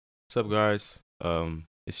What's up, guys?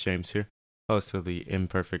 It's James here, host of the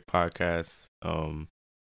Imperfect Podcast.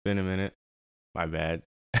 Been a minute, my bad.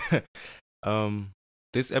 um,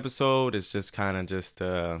 this episode is just kind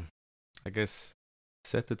of I guess,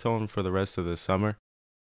 set the tone for the rest of the summer.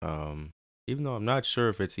 Um, Even though I'm not sure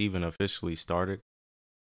if it's even officially started,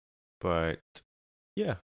 but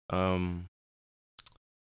yeah. Um,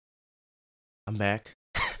 I'm back.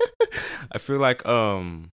 I feel like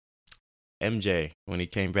MJ when he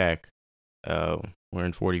came back. We're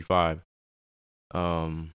in 45.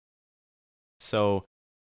 Um, so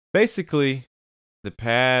basically, the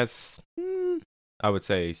past, I would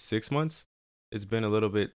say 6 months, it's been a little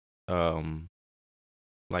bit,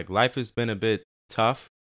 like life has been a bit tough.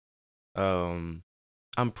 Um,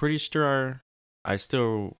 I'm pretty sure I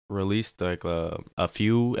still released like a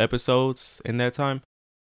few episodes in that time.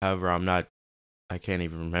 However, I can't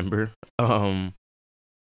even remember.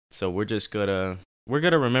 So we're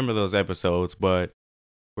gonna remember those episodes, but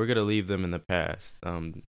we're gonna leave them in the past.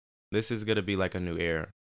 This is gonna be like a new era.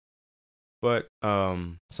 But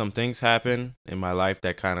some things happen in my life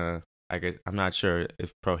that kind of, I guess, I'm not sure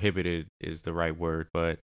if prohibited is the right word,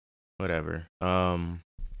 but whatever. That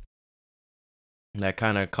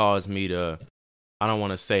kind of caused me to, I don't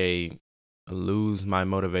want to say lose my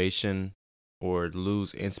motivation or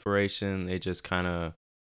lose inspiration. It kind of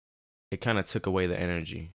took away the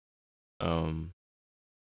energy um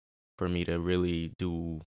for me to really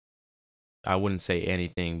do, I wouldn't say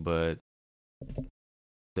anything, but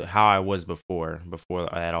how I was before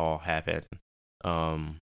that all happened.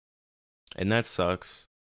 Um and that sucks.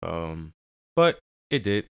 But it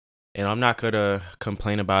did, and I'm not gonna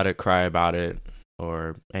complain about it, cry about it,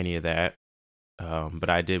 or any of that.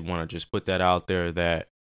 But I did want to just put that out there that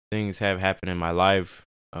things have happened in my life.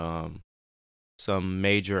 Some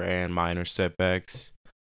major and minor setbacks.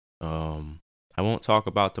 Um, I won't talk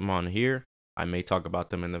about them on here. I may talk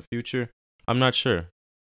about them in the future. I'm not sure.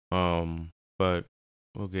 But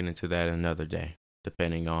we'll get into that another day,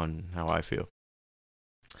 depending on how I feel.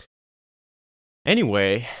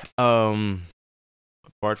 Anyway,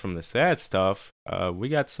 apart from the sad stuff, we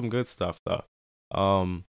got some good stuff though.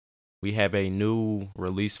 We have a new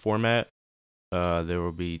release format. There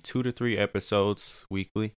will be 2 to 3 episodes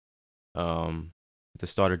weekly. At the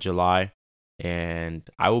start of July, and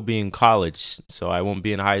I will be in college, so I won't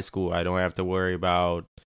be in high school. I don't have to worry about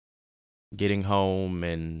getting home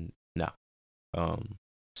and no.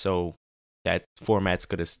 So that format's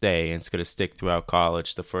gonna stay and it's gonna stick throughout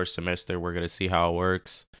college. The first semester, we're gonna see how it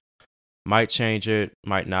works. Might change it,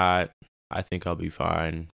 might not. I think I'll be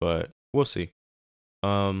fine, but we'll see.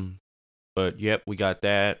 Um, but yep, we got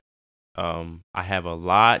that. I have a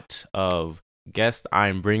lot of guests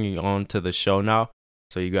I'm bringing on to the show now,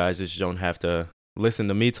 so you guys just don't have to listen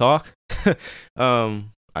to me talk.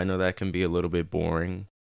 I know that can be a little bit boring.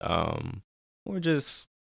 Or just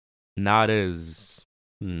not as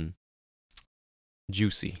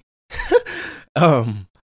juicy. um,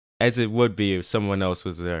 as it would be if someone else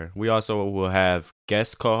was there. We also will have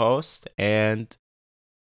guest co-host and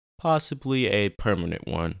possibly a permanent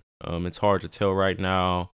one. It's hard to tell right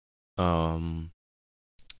now. Um,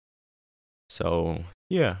 so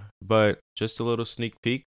yeah, but just a little sneak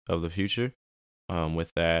peek of the future.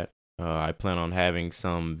 With that, I plan on having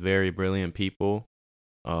some very brilliant people,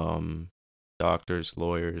 um, doctors,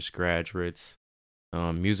 lawyers, graduates,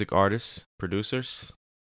 music artists, producers,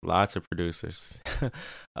 lots of producers,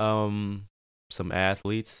 um, some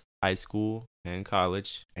athletes, high school and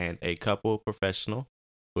college, and a couple professional,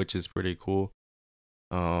 which is pretty cool.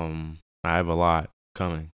 I have a lot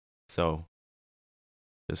coming, so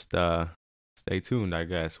just stay tuned, I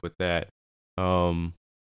guess, with that. Um,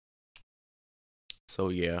 so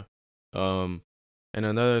yeah. Um, and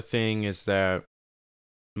another thing is that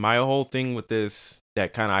my whole thing with this,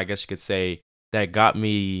 that kind of, I guess you could say, that got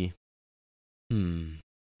me, hmm,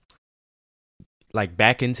 like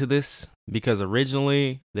back into this, because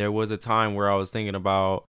originally there was a time where I was thinking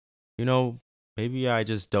about, you know, maybe I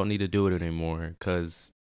just don't need to do it anymore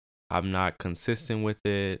because I'm not consistent with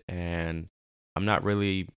it and I'm not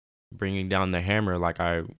really bringing down the hammer like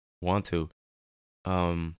I want to.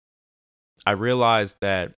 Um, I realized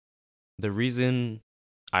that the reason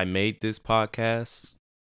I made this podcast,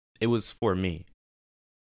 it was for me.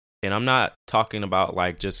 And I'm not talking about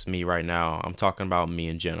like just me right now. I'm talking about me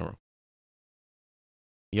in general.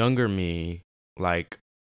 Younger me, like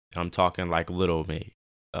I'm talking like little me.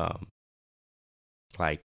 Um,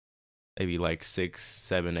 like maybe like 6,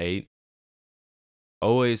 7, 8.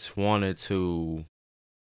 Always wanted to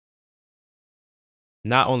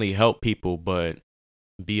not only help people but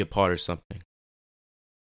be a part of something.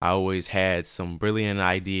 I always had some brilliant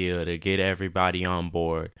idea to get everybody on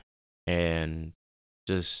board and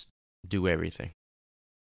just do everything.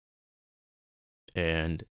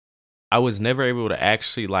 And I was never able to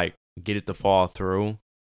actually like get it to fall through,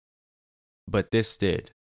 but this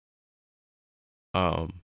did.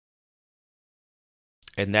 Um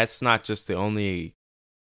and that's not the only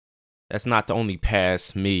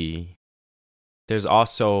past me. There's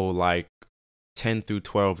also like 10 through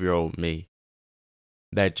 12-year-old me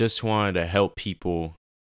that just wanted to help people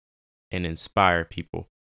and inspire people.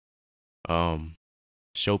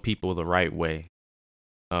 Show people the right way.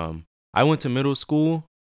 I went to middle school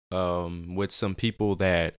with some people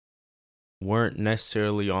that weren't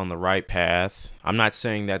necessarily on the right path. I'm not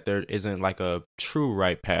saying that there isn't like a true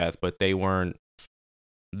right path, but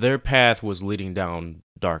their path was leading down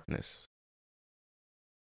darkness.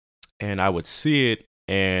 And I would see it,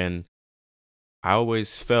 and I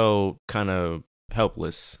always felt kind of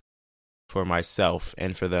helpless for myself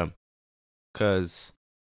and for them, because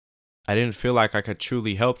I didn't feel like I could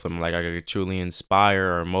truly help them, like I could truly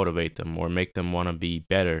inspire or motivate them or make them want to be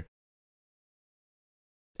better.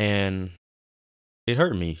 And it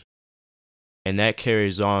hurt me. And that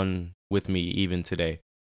carries on with me even today.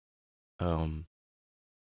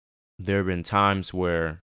 There have been times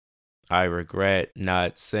where I regret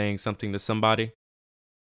not saying something to somebody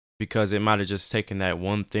because it might have just taken that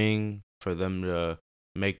one thing for them to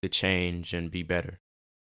make the change and be better.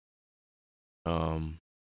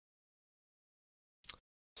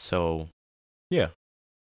 So yeah.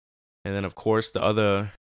 And then of course the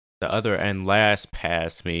other and last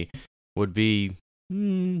past me would be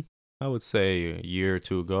I would say a year or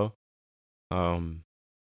two ago.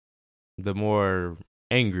 The more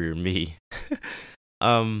angrier me.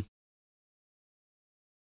 The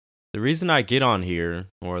reason I get on here,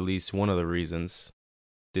 or at least one of the reasons,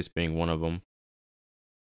 this being one of them,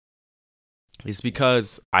 is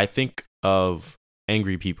because I think of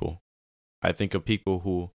angry people. I think of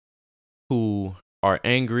people who are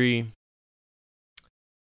angry,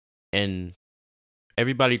 and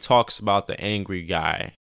everybody talks about the angry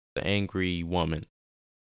guy, the angry woman.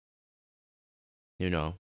 You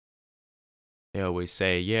know, they always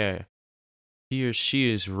say, yeah, he or she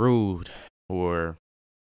is rude, or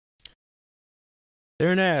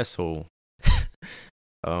they're an asshole.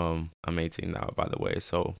 I'm 18 now, by the way,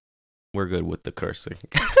 so we're good with the cursing.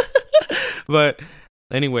 But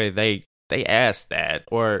anyway, they ask that,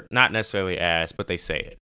 or not necessarily ask, but they say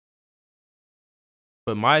it.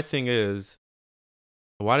 But my thing is,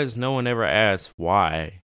 why does no one ever ask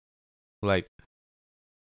why? Like,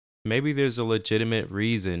 maybe there's a legitimate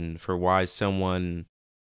reason for why someone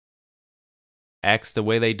acts the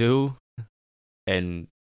way they do. And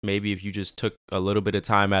maybe if you just took a little bit of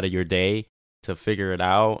time out of your day to figure it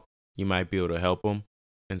out, you might be able to help them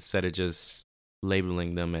instead of just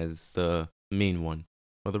labeling them as the mean one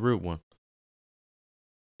or the rude one.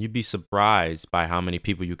 You'd be surprised by how many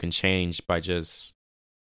people you can change by just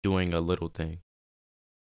doing a little thing.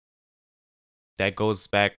 That goes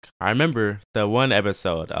back, I remember the one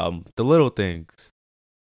episode, the little things.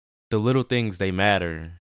 The little things, they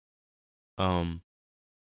matter. And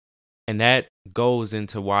that goes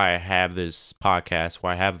into why I have this podcast,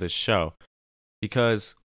 why I have this show.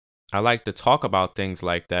 Because I like to talk about things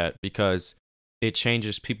like that because it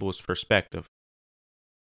changes people's perspective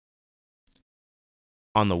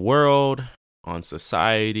on the world, on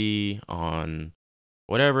society, on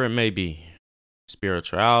whatever it may be.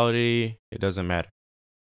 Spirituality, it doesn't matter.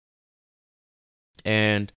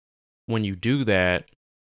 And when you do that,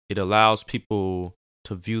 it allows people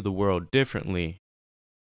to view the world differently,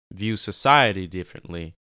 view society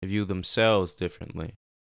differently, view themselves differently,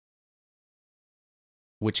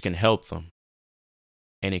 which can help them.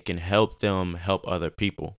 And it can help them help other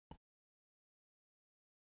people.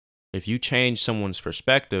 If you change someone's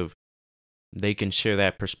perspective, they can share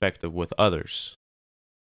that perspective with others.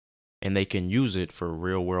 And they can use it for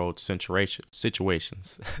real world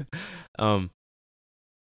situations. And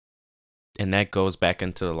that goes back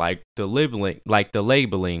into like the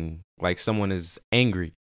labeling, like someone is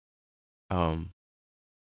angry. And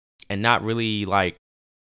not really like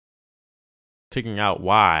figuring out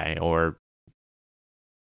why or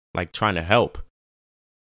like trying to help.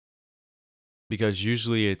 Because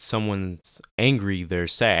usually it's someone's angry, they're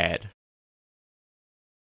sad.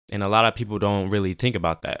 And a lot of people don't really think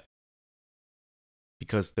about that.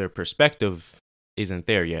 Because their perspective isn't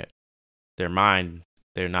there yet. Their mind,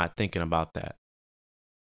 they're not thinking about that.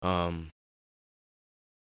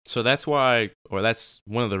 So that's why, or that's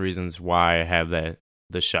one of the reasons why I have the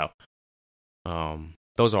show.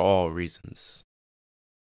 Those are all reasons.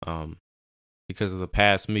 because of the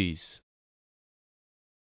past me's.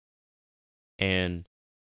 And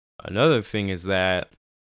another thing is that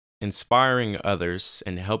inspiring others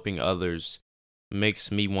and helping others makes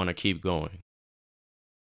me want to keep going.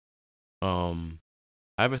 I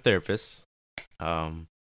have a therapist. Um,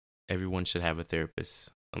 Everyone should have a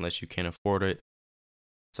therapist. Unless you can't afford it,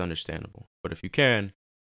 it's understandable. But if you can,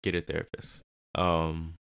 get a therapist.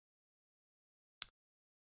 And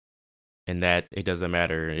that it doesn't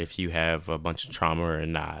matter if you have a bunch of trauma or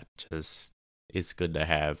not. Just it's good to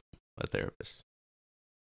have a therapist.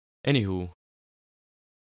 Anywho,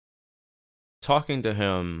 talking to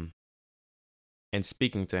him and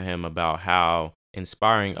speaking to him about how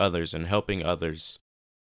inspiring others and helping others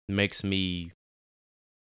makes me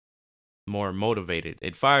more motivated.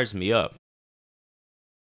 It fires me up.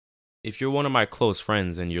 If you're one of my close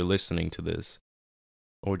friends and you're listening to this,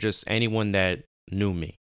 or just anyone that knew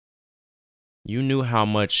me, you knew how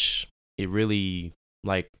much it really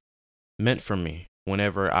meant for me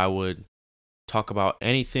whenever I would talk about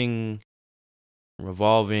anything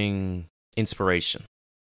revolving inspiration.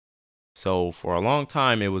 So for a long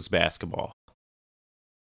time, it was basketball.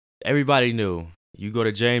 Everybody knew. You go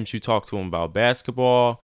to James, you talk to him about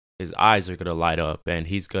basketball, his eyes are gonna light up, and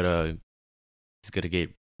he's gonna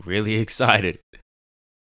get really excited.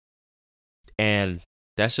 And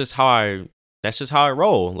that's just how I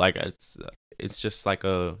roll. Like it's just like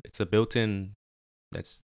it's a built-in. I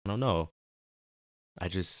don't know. I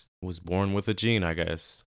just was born with a gene, I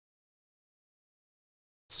guess.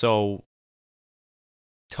 So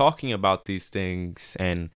talking about these things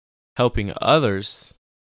and helping others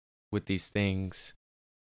with these things,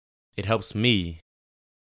 it helps me,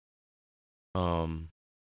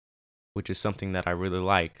 which is something that I really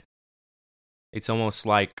like. It's almost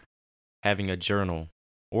like having a journal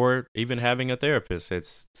or even having a therapist.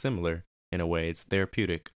 It's similar in a way. It's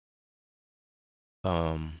therapeutic.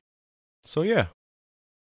 So yeah.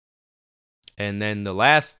 And then the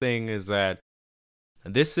last thing is that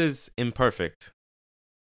this is imperfect.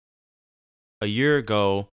 A year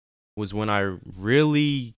ago was when I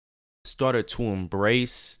really started to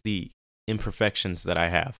embrace the imperfections that I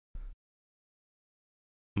have.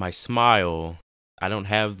 My smile, I don't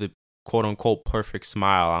have the quote unquote perfect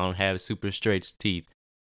smile. I don't have super straight teeth.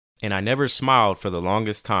 And I never smiled for the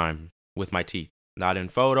longest time with my teeth. Not in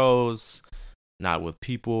photos, not with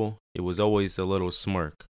people. It was always a little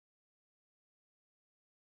smirk.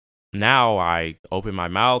 Now I open my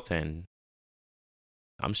mouth and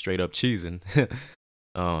I'm straight up cheesing.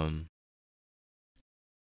 And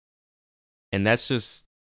that's just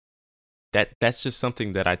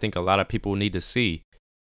something that I think a lot of people need to see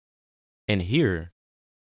and hear,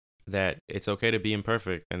 that it's okay to be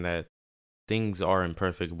imperfect and that things are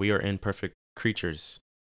imperfect. We are imperfect creatures.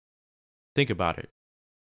 Think about it.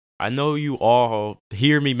 I know you all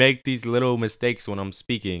hear me make these little mistakes when I'm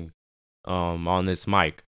speaking on this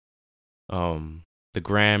mic. The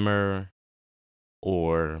grammar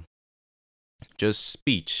or just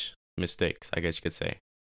speech mistakes, I guess you could say.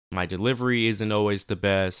 My delivery isn't always the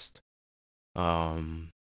best.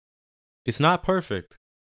 It's not perfect.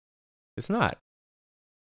 It's not.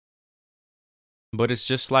 But it's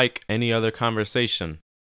just like any other conversation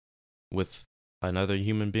with another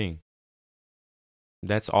human being.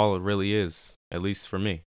 That's all it really is, at least for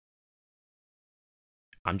me.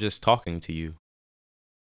 I'm just talking to you.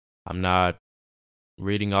 I'm not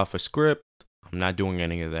reading off a script. I'm not doing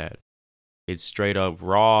any of that. It's straight up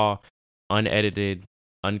raw, unedited,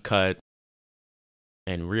 uncut,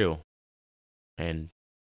 and real. And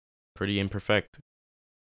pretty imperfect.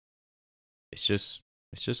 It's just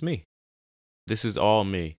me. This is all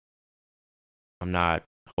me. I'm not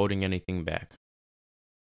holding anything back.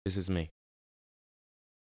 This is me.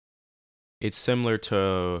 It's similar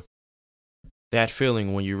to that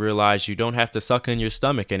feeling when you realize you don't have to suck in your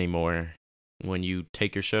stomach anymore when you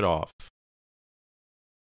take your shirt off.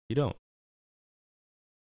 You don't.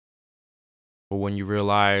 Or when you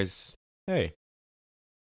realize, hey,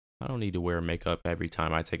 I don't need to wear makeup every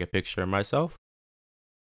time I take a picture of myself.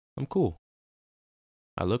 I'm cool.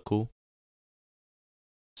 I look cool.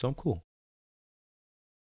 So I'm cool.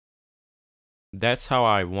 That's how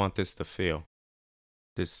I want this to feel.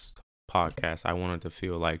 This podcast, I want it to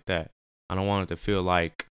feel like that. I don't want it to feel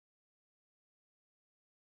like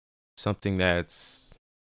something that's,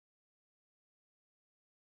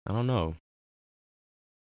 I don't know,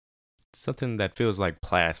 something that feels like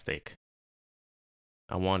plastic.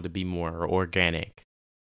 I want it to be more organic,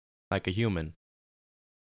 like a human.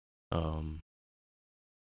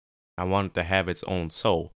 I want it to have its own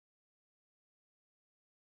soul.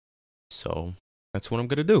 So that's what I'm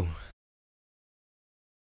gonna do.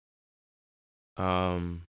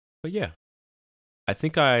 But yeah, I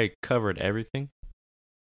think I covered everything.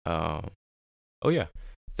 Oh yeah,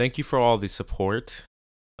 thank you for all the support.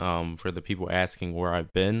 For the people asking where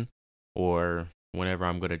I've been or whenever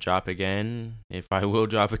I'm gonna drop again, if I will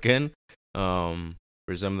drop again.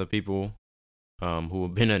 For some of the people who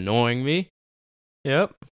have been annoying me.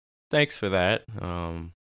 Yep. Thanks for that.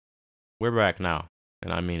 We're back now,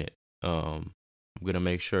 and I mean it. I'm gonna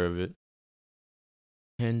make sure of it.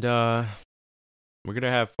 And we're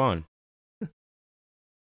gonna have fun.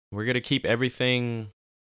 We're gonna keep everything,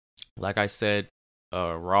 like I said,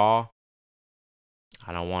 raw.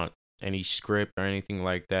 I don't want any script or anything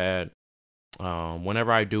like that.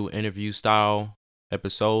 Whenever I do interview style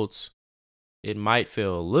episodes, it might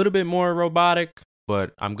feel a little bit more robotic,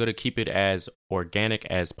 but I'm gonna keep it as organic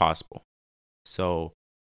as possible. So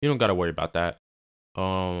you don't gotta worry about that.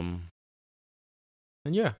 Um,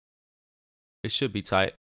 and yeah, it should be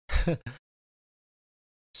tight.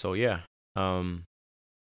 So yeah, um,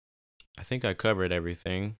 I think I covered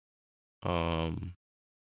everything. Um,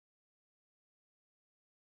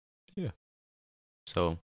 yeah.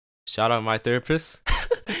 So shout out my therapist.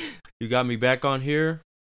 You got me back on here,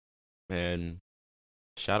 and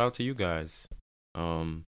shout out to you guys.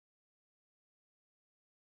 Um,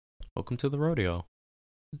 Welcome to the rodeo.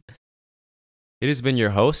 It has been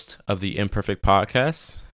your host of the Imperfect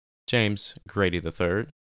Podcast, James Grady III,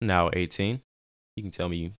 now 18. You can tell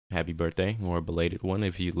me happy birthday or a belated one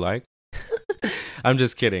if you'd like. I'm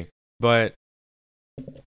just kidding. But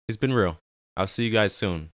it's been real. I'll see you guys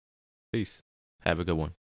soon. Peace. Have a good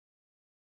one.